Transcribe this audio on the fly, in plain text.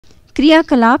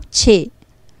क्रियाकलाप 6।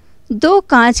 2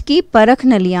 कांच की परख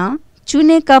नलियाँ,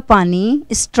 चूने का पानी,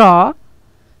 स्ट्रॉ,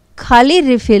 खाली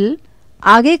रिफिल,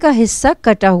 आगे का हिस्सा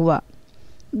कटा हुआ।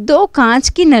 2 कांच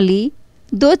की नली,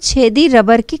 2 छेदी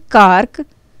रबर की कार्क,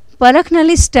 परख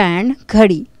नली स्टैंड,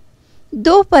 घड़ी।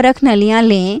 2 परख नलियाँ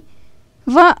लें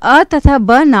व अ तथा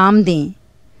ब नाम दें।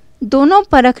 दोनों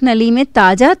परख नली में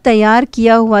ताज़ा तैयार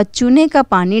किया हुआ चूने का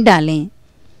पानी डालें।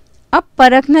 अब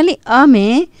परख नली अ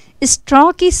में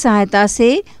स्ट्रॉ की सहायता से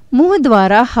मुंह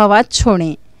द्वारा हवा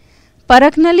छोड़ें।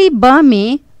 परख नली ब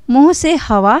में मुंह से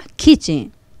हवा खींचें।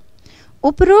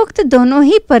 उपरोक्त दोनों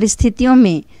ही परिस्थितियों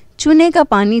में चूने का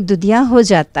पानी दुधिया हो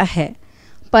जाता है।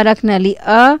 परख नली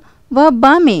अ व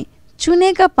ब में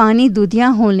चूने का पानी दुधिया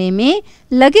होने में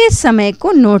लगे समय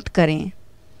को नोट करें।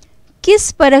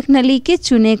 किस परख नली के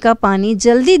चूने का पानी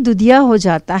जल्दी दुधिया हो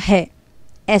जाता है?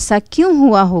 ऐसा क्यों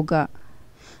हुआ होगा?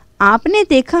 आपने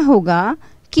देखा होगा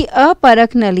कि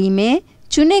अपरख नली में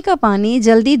चूने का पानी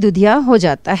जल्दी दुधिया हो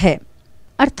जाता है,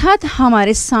 अर्थात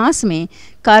हमारे सांस में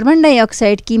कार्बन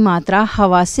डाइऑक्साइड की मात्रा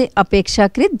हवा से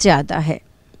अपेक्षाकृत ज़्यादा है।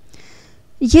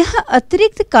 यह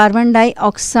अतिरिक्त कार्बन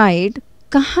डाइऑक्साइड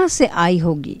कहाँ से आई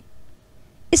होगी?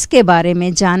 इसके बारे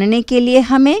में जानने के लिए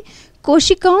हमें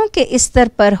कोशिकाओं के स्तर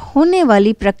पर होने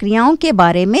वाली प्रक्रियाओं के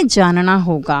बारे में जानना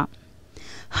होगा।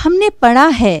 हमने पढ़ा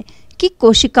है कि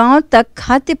कोशिकाओं तक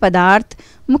खाद्य पदार्थ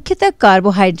मुख्यतः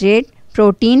कार्बोहाइड्रेट,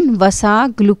 प्रोटीन, वसा,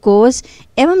 ग्लूकोज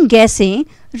एवं गैसें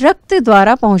रक्त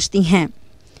द्वारा पहुंचती हैं।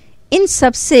 इन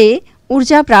सब से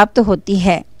ऊर्जा प्राप्त होती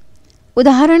है।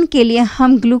 उदाहरण के लिए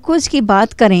हम ग्लूकोज की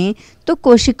बात करें तो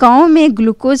कोशिकाओं में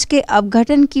ग्लूकोज के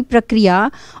अपघटन की प्रक्रिया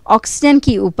ऑक्सीजन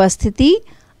की उपस्थिति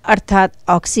अर्थात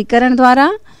ऑक्सीकरण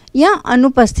द्वारा या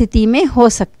अनुपस्थिति में हो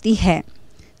सकती है।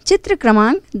 चित्र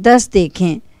क्रमांक 10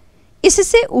 देखें।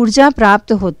 इससे ऊर्जा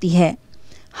प्राप्त होती है।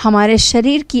 हमारे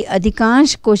शरीर की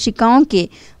अधिकांश कोशिकाओं के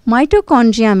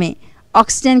माइटोकॉन्ड्रिया में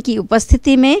ऑक्सीजन की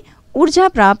उपस्थिति में ऊर्जा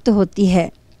प्राप्त होती है।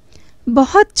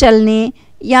 बहुत चलने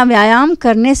या व्यायाम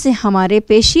करने से हमारे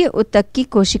पेशीय ऊतक की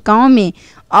कोशिकाओं में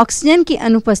ऑक्सीजन की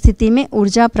अनुपस्थिति में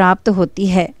ऊर्जा प्राप्त होती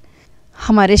है।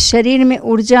 हमारे शरीर में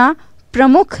ऊर्जा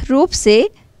प्रमुख रूप से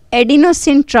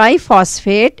एडिनोसिन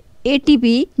ट्राइफॉस्फेट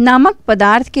ATP नामक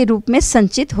पदार्थ के रूप में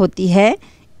संचित होती है,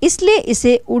 इसलिए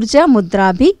इसे ऊर्जा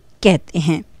मुद्रा भी कहते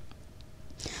हैं।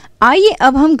 आइए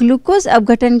अब हम ग्लूकोज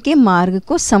अपघटन के मार्ग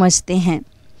को समझते हैं।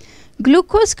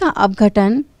 ग्लूकोज का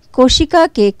अपघटन कोशिका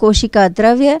के कोशिका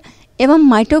द्रव्य एवं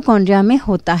माइटोकॉन्ड्रिया में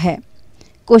होता है।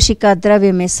 कोशिका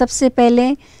द्रव्य में सबसे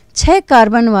पहले 6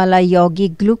 कार्बन वाला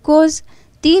यौगिक ग्लूकोज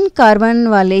 3 कार्बन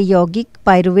वाले यौगिक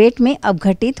पाइरुवेट में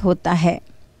अपघटित होता है।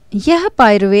 यह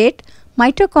पाइरुवेट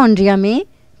माइटोकॉन्ड्रिया में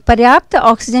पर्याप्त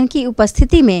ऑक्सीजन की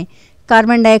उपस्थिति में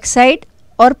कार्बन डाइऑक्साइड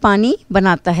और पानी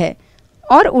बनाता है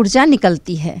और ऊर्जा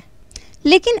निकलती है।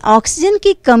 लेकिन ऑक्सीजन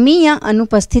की कमी या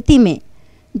अनुपस्थिति में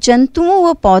जंतुओं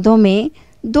व पौधों में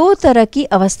 2 तरह की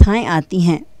अवस्थाएं आती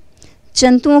हैं।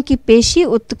 जंतुओं की पेशी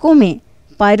ऊतकों में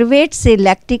पाइरुवेट से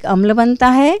लैक्टिक अम्ल बनता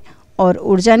है और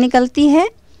ऊर्जा निकलती है,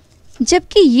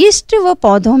 जबकि यीस्ट व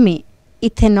पौधों में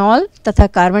इथेनॉल तथा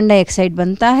कार्बन डाइऑक्साइड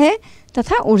बनता है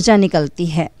तथा ऊर्जा निकलती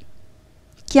है।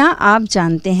 क्या आप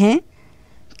जानते हैं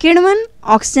किण्वन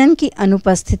ऑक्सीजन की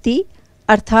अनुपस्थिति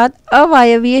अर्थात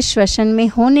अवायवीय श्वसन में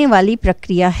होने वाली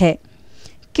प्रक्रिया है।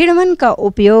 किण्वन का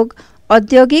उपयोग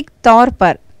औद्योगिक तौर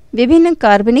पर विभिन्न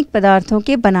कार्बनिक पदार्थों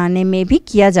के बनाने में भी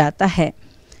किया जाता है।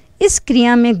 इस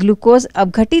क्रिया में ग्लूकोज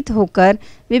अपघटित होकर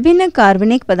विभिन्न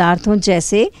कार्बनिक पदार्थों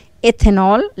जैसे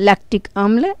एथेनॉल, लैक्टिक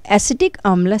अम्ल, एसिटिक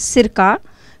अम्ल, सिरका,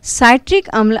 साइट्रिक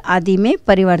अम्ल आदि में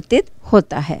परिवर्तित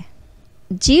होता है।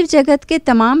 जीव जगत के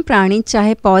तमाम प्राणी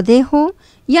चाहे पौधे हो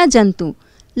या जंतु,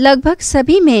 लगभग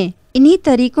सभी में इन्हीं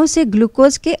तरीकों से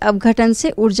ग्लूकोज के अपघटन से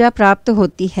ऊर्जा प्राप्त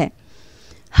होती है।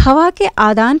 हवा के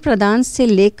आदान प्रदान से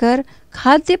लेकर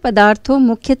खाद्य पदार्थों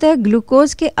मुख्यतः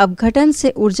ग्लूकोज के अपघटन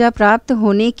से ऊर्जा प्राप्त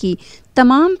होने की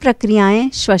तमाम प्रक्रियाएं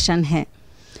श्वसन हैं।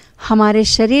 हमारे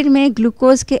शरीर में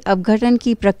ग्लूकोज के अपघटन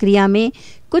की प्रक्रिया में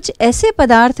कुछ ऐसे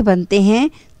पदार्थ बनते हैं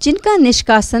जिनका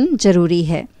निष्कासन जरूरी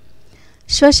है।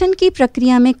 श्वसन की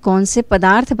प्रक्रिया में कौन से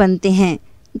पदार्थ बनते हैं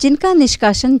जिनका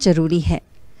निष्कासन जरूरी है?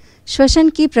 श्वसन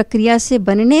की प्रक्रिया से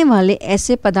बनने वाले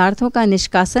ऐसे पदार्थों का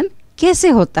निष्कासन कैसे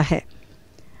होता है?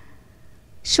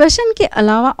 श्वसन के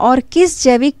अलावा और किस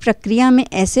जैविक प्रक्रिया में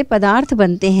ऐसे पदार्थ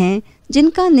बनते हैं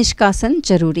जिनका निष्कासन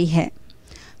जरूरी है?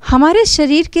 हमारे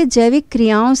शरीर के जैविक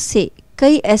क्रियाओं से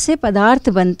कई ऐसे पदार्थ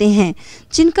बनते हैं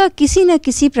जिनका किसी न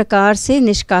किसी प्रकार से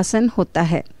निष्कासन होता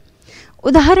है।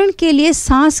 उदाहरण के लिए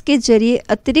सांस के जरिए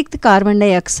अतिरिक्त कार्बन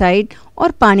डाइऑक्साइड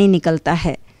और पानी निकलता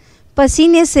है।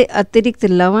 पसीने से अतिरिक्त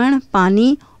लवण,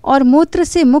 पानी और मूत्र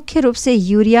से मुख्य रूप से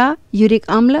यूरिया, यूरिक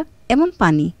अम्ल एवं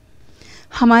पानी।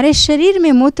 हमारे शरीर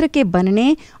में मूत्र के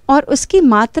बनने और उसकी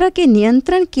मात्रा के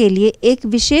नियंत्रण के लिए एक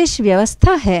विशेष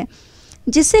व्यवस्था है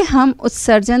जिसे हम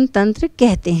उत्सर्जन तंत्र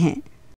कहते हैं।